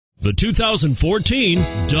The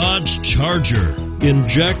 2014 Dodge Charger.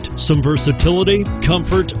 Inject some versatility,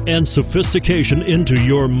 comfort, and sophistication into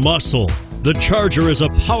your muscle. The Charger is a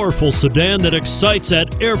powerful sedan that excites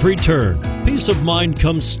at every turn. Peace of mind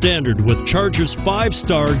comes standard with Charger's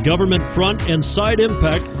 5-star government front and side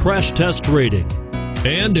impact crash test rating.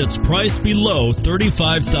 And it's priced below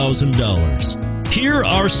 $35,000. Here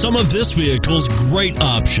are some of this vehicle's great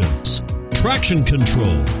options: traction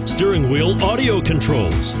control, steering wheel audio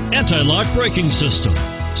controls, anti-lock braking system,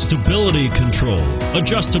 stability control,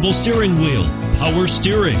 adjustable steering wheel, power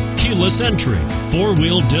steering, keyless entry,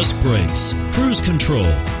 4-wheel disc brakes, cruise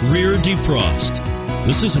control, rear defrost.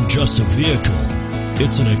 This isn't just a vehicle,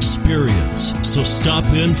 it's an experience. So stop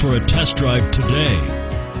in for a test drive today.